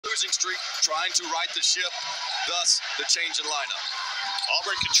losing streak, trying to right the ship, thus the change in lineup.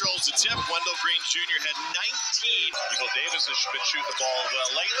 Auburn controls the tip. Wendell Green Jr. had 19. Eagle Davis has been shooting the ball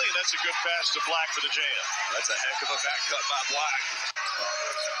well lately, and that's a good pass to Black for the jam. That's a heck of a back cut by Black.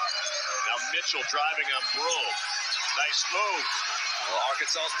 Now Mitchell driving on Broome. Nice move. Well,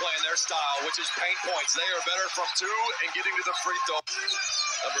 Arkansas's playing their style, which is paint points. They are better from two and getting to the free throw.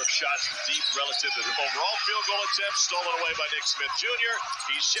 Number of shots from deep relative to the overall field goal attempt, stolen away by Nick Smith Jr.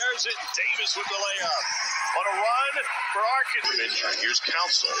 He shares it, and Davis with the layup. On a run for Arkansas. Here's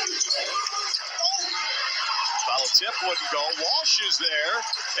Council. Follow tip wouldn't go. Walsh is there,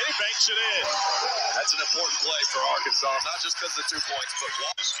 and he banks it in. That's an important play for Arkansas, not just because of the 2 points, but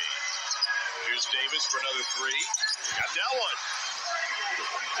Walsh. Here's Davis for another three. Got that one.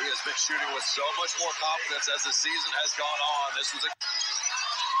 He has been shooting with so much more confidence as the season has gone on. This was a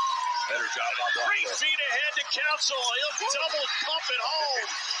better job by Black. 3 feet ahead to Council. He'll double pump it home.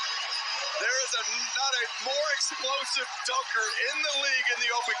 There is not a more explosive dunker in the league in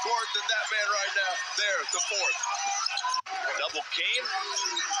the open court than that man right now. There, the fourth. Double came.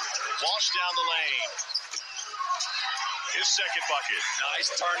 Walsh down the lane. His second bucket.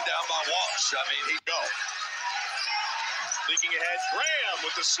 Nice turn down by Walsh. I mean, he'd go. Leaking ahead, Graham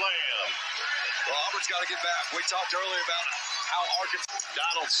with the slam. Well, Auburn's got to get back. We talked earlier about how Arkansas...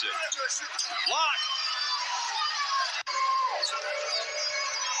 Donaldson. Block.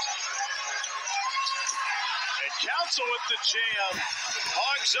 And Council with the jam.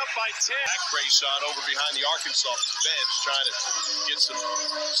 Hogs up by 10. Back Grayson over behind the Arkansas bench, trying to get some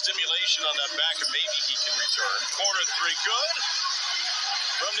stimulation on that back, and maybe he can return. Corner three, good.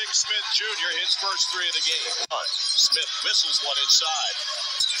 From Nick Smith Jr., his first three of the game. Smith whistles one inside.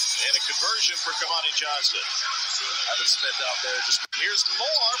 And a conversion for Kamani Johnson. Having Smith out there just... Here's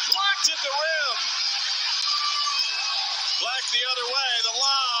more. Blocked at the rim. Black the other way. The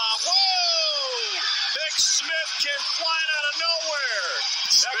lob. Whoa! Nick Smith came flying out of nowhere.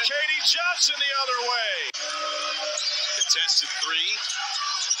 Now Katie Johnson the other way. Contested three.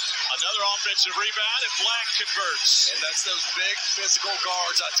 Another offensive rebound, and Black converts. And that's those big physical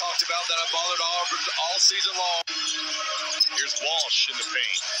guards I talked about that have bothered Auburn all season long. Here's Walsh in the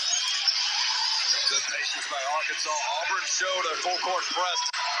paint. Good patience by Arkansas. Auburn showed a full-court press.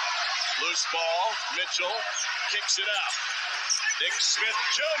 Loose ball. Mitchell kicks it out. Nick Smith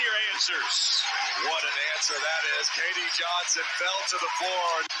Jr. answers. What an answer that is. Katie Johnson fell to the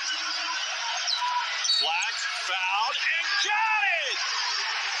floor. Black fouled and got it!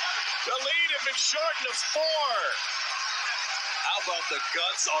 The lead had been shortened to 4. How about the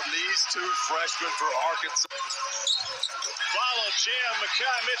guts on these two freshmen for Arkansas? Follow jam,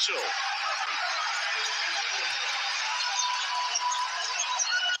 Makai Mitchell.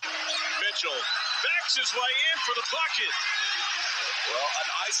 Mitchell backs his way in for the bucket. Well, an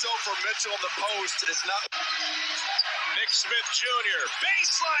ISO for Mitchell in the post is not... Nick Smith Jr.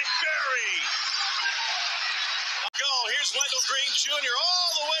 Baseline bury. Go. Here's Wendell Green Jr. all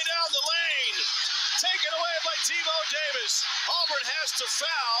the way down the lane. Taken away by Devo Davis. Auburn has to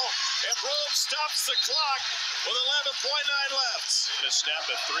foul, and Broome stops the clock with 11.9 left. To snap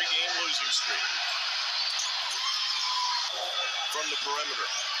a 3-game losing streak. From the perimeter.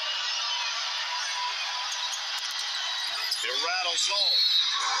 It rattles home.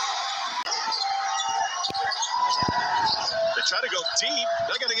 They try to go deep.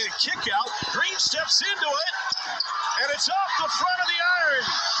 They're going to get a kick out. Green steps into it. And it's off the front of the iron.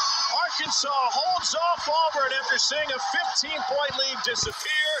 Arkansas holds off Auburn after seeing a 15-point lead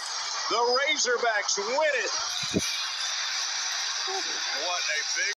disappear. The Razorbacks win it. What a big...